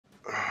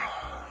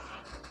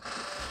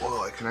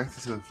Well, I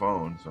connected to the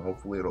phone, so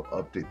hopefully it'll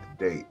update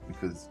the date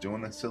because it's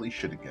doing that silly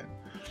shit again.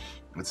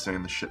 It's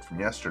saying the shit from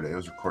yesterday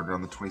was recorded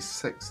on the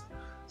 26th.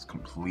 It's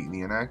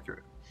completely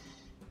inaccurate.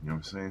 You know what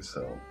I'm saying?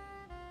 So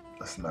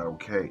that's not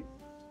okay.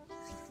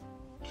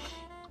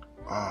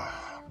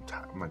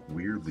 I'm like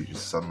weirdly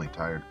just suddenly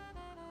tired.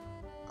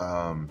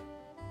 My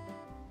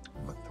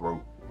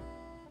throat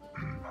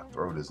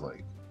is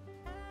like,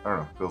 I don't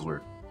know, feels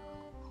weird.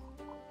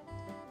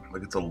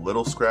 Like it's a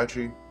little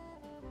scratchy.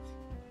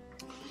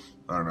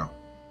 I don't know.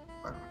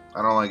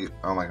 I don't like it.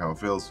 I don't like how it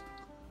feels.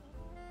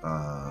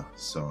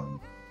 So I'm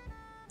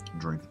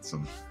drinking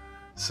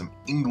some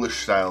English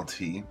style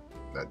tea.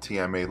 That tea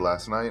I made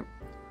last night.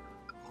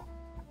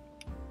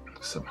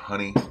 Some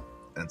honey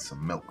and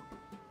some milk.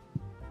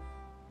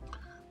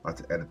 About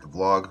to edit the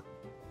vlog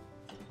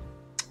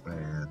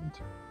and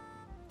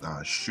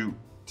shoot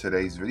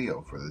today's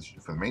video for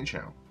the main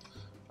channel.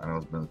 I know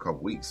it's been a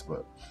couple weeks,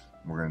 but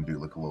we're gonna do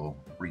like a little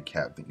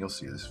recap thing. You'll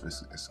see this.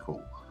 It's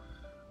cool.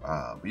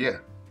 But yeah,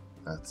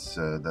 that's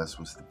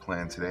what's the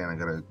plan today, and I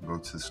gotta go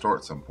to the store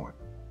at some point.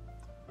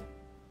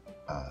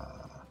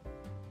 I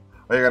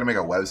gotta make a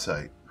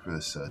website for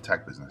this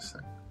tech business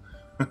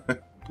thing.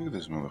 Look at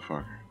this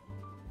motherfucker,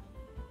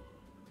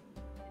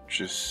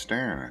 just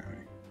staring at me.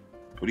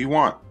 What do you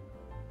want?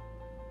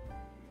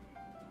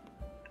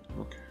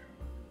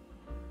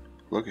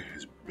 Look at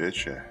his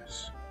bitch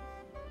ass.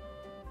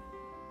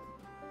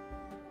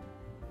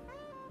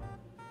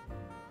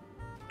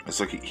 It's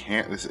like he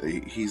can't.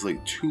 He's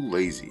like too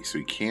lazy, so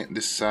he can't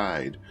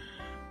decide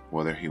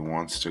whether he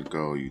wants to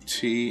go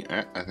UT.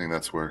 I think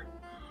that's where.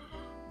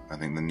 I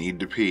think the need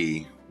to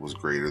pee was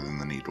greater than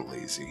the need to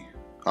lazy.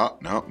 Oh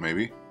no,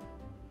 maybe.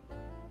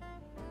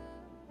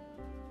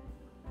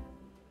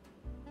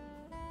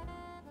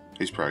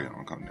 He's probably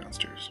gonna come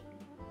downstairs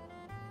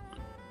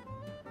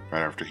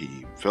right after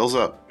he fills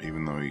up,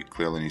 even though he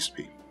clearly needs to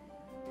pee.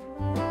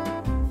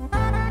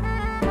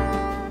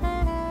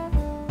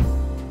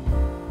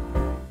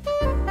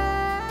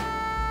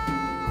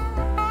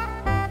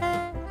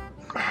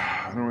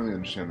 I don't really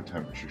understand the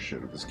temperature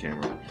shit of this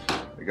camera.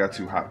 It got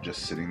too hot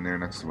just sitting there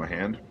next to my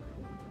hand.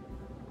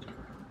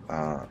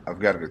 I've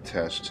got it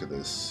attached to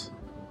this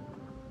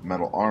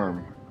metal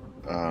arm.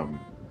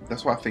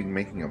 That's why I think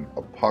making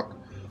a puck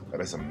that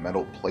has a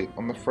metal plate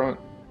on the front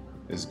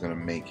is going to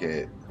make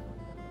it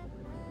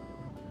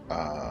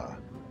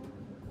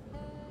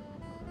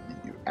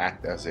you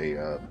act as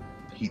a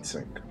heat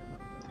sink.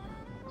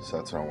 So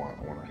that's what I want.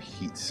 I want a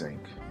heat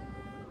sink.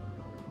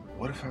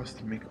 What if I was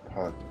to make a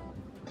puck?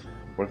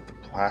 What if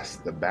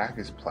the back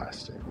is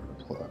plastic,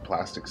 a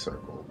plastic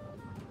circle,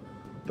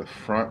 the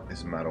front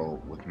is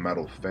metal with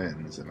metal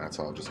fins, and that's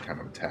all just kind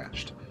of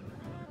attached.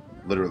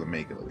 Literally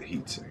make it like a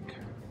heat sink.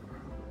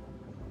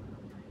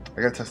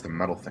 I gotta test the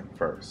metal thing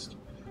first.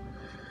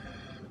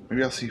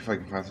 Maybe I'll see if I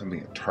can find something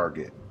at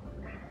Target.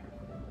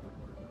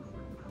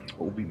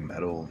 What will be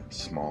metal,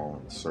 small,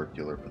 and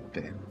circular, but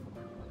thin?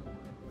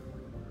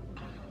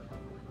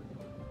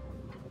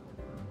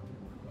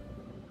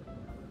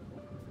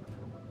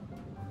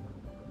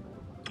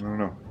 I don't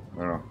know.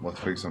 Let's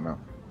figure something out.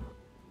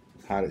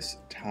 Hottest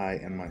Ty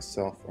and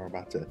myself are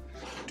about to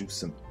do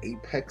some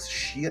Apex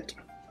shit.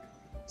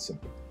 Some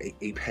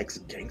Apex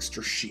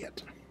gangster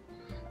shit.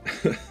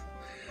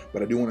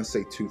 But I do want to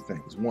say two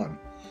things. One,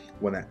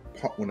 when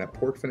that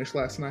pork finished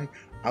last night,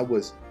 I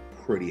was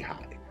pretty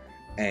high.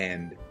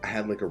 And I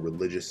had like a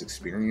religious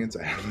experience.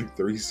 I had like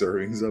 3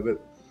 servings of it.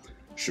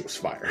 Shit was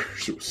fire.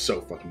 Shit was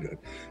so fucking good.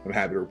 I'm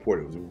happy to report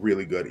it was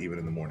really good even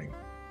in the morning.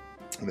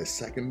 And the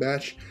second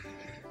batch,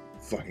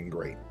 fucking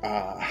great.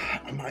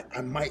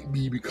 I might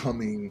be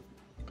becoming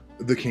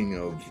the king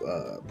of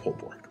pulled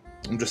pork.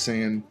 I'm just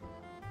saying,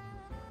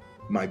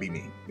 might be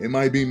me. It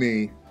might be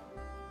me.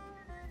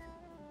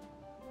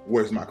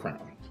 Where's my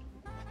crown?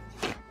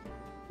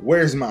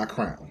 Where's my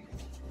crown?